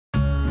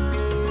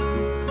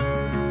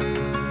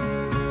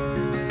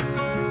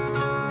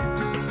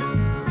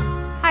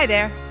Hi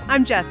there,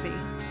 I'm Jessie.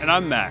 And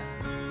I'm Matt.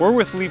 We're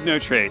with Leave No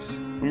Trace,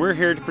 and we're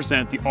here to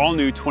present the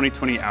all-new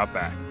 2020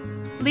 Outback.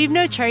 Leave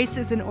No Trace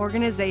is an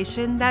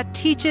organization that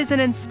teaches and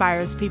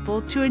inspires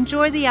people to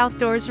enjoy the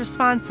outdoors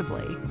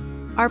responsibly.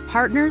 Our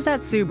partners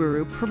at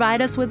Subaru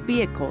provide us with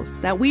vehicles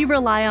that we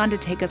rely on to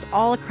take us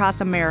all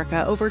across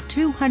America over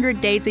 200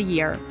 days a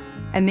year,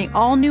 and the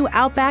all-new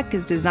Outback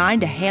is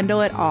designed to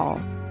handle it all.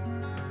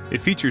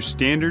 It features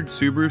standard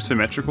Subaru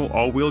Symmetrical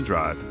all-wheel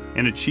drive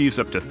and achieves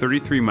up to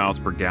 33 miles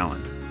per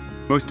gallon.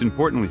 Most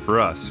importantly for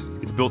us,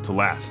 it's built to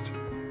last.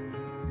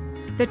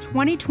 The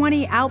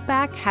 2020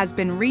 Outback has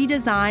been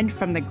redesigned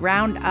from the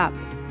ground up,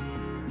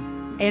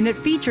 and it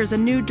features a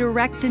new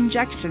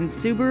direct-injection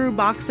Subaru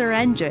Boxer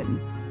engine.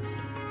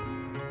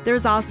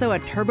 There's also a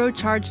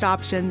turbocharged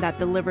option that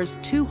delivers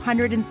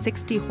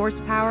 260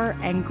 horsepower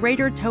and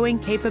greater towing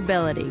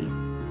capability.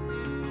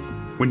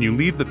 When you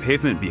leave the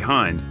pavement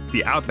behind,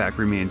 the Outback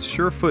remains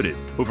sure-footed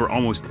over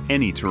almost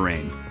any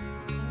terrain.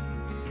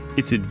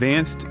 Its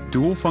advanced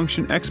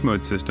dual-function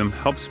X-Mode system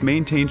helps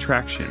maintain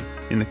traction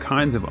in the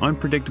kinds of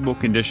unpredictable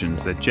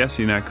conditions that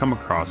Jessie and I come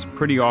across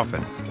pretty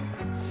often.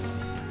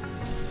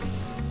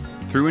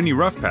 Through any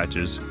rough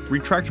patches,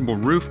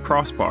 retractable roof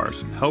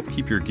crossbars help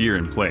keep your gear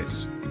in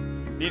place.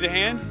 Need a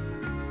hand?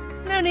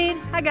 No need,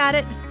 I got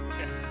it.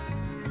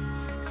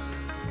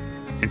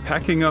 And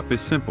packing up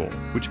is simple,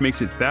 which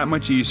makes it that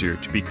much easier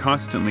to be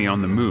constantly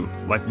on the move,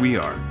 like we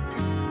are.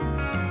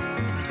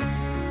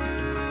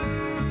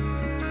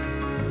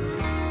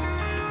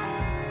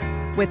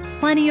 With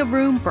plenty of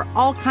room for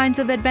all kinds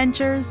of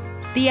adventures,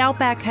 the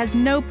Outback has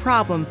no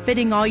problem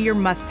fitting all your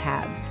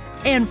must-haves,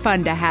 and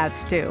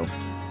fun-to-haves too.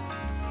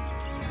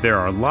 There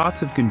are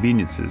lots of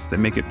conveniences that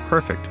make it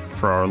perfect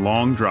for our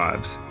long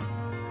drives.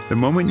 The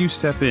moment you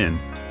step in,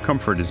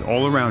 comfort is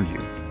all around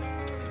you.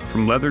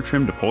 From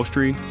leather-trimmed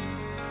upholstery,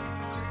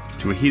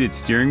 to a heated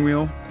steering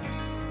wheel,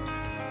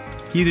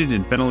 heated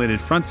and ventilated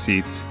front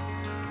seats,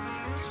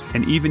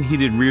 and even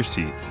heated rear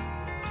seats.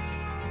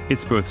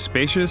 It's both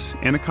spacious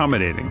and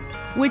accommodating.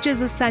 Which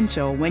is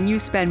essential when you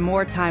spend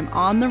more time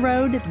on the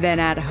road than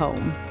at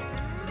home.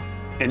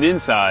 And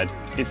inside,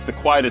 it's the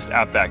quietest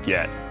Outback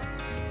yet.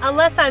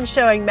 Unless I'm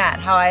showing Matt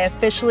how I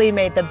officially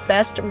made the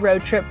best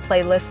road trip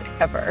playlist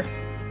ever.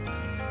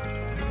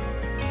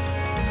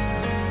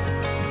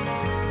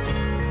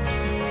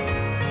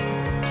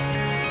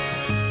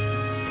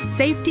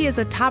 Safety is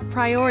a top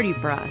priority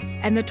for us,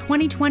 and the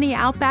 2020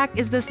 Outback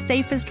is the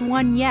safest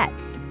one yet,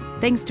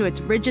 thanks to its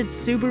rigid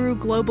Subaru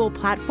Global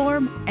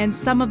platform and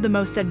some of the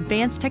most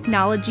advanced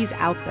technologies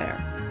out there.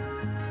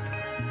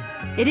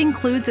 It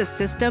includes a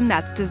system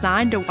that's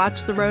designed to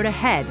watch the road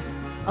ahead,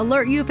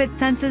 alert you if it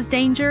senses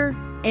danger,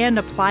 and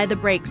apply the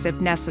brakes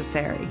if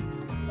necessary.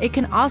 It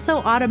can also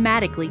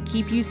automatically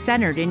keep you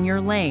centered in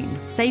your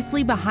lane,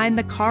 safely behind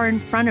the car in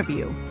front of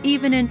you,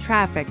 even in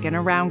traffic and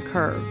around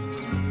curves.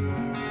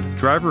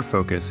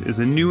 DriverFocus is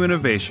a new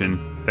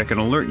innovation that can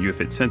alert you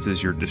if it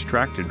senses you're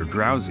distracted or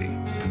drowsy.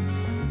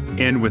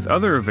 And with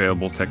other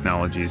available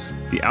technologies,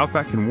 the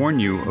Outback can warn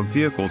you of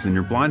vehicles in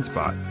your blind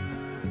spot.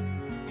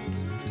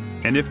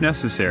 And if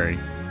necessary,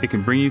 it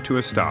can bring you to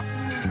a stop.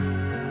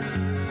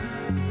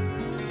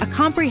 A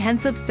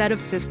comprehensive set of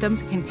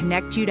systems can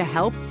connect you to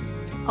help,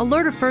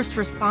 alert a first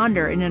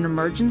responder in an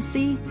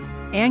emergency,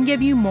 and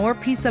give you more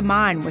peace of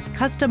mind with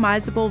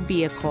customizable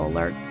vehicle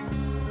alerts.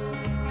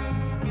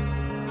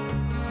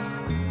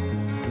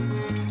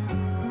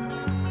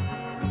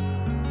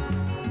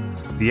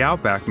 The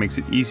Outback makes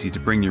it easy to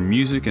bring your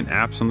music and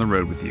apps on the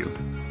road with you,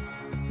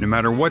 no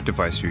matter what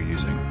device you're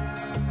using.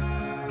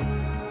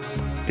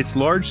 Its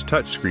large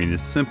touchscreen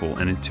is simple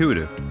and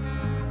intuitive,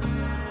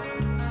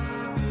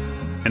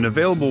 and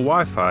available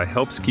Wi-Fi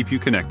helps keep you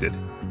connected.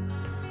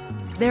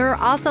 There are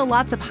also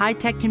lots of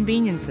high-tech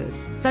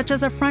conveniences, such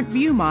as a front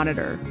view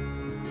monitor,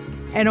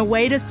 and a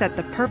way to set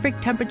the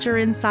perfect temperature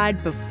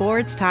inside before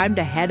it's time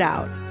to head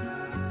out.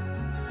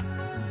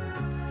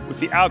 With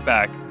the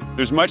Outback,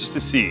 there's much to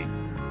see,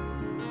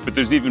 but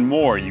there's even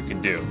more you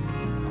can do.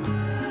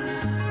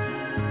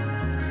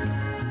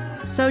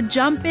 So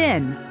jump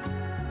in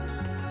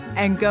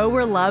and go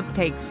where love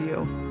takes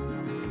you.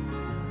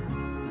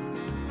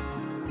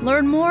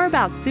 Learn more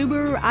about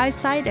Subaru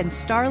EyeSight and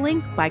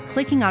Starlink by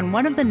clicking on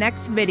one of the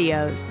next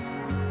videos.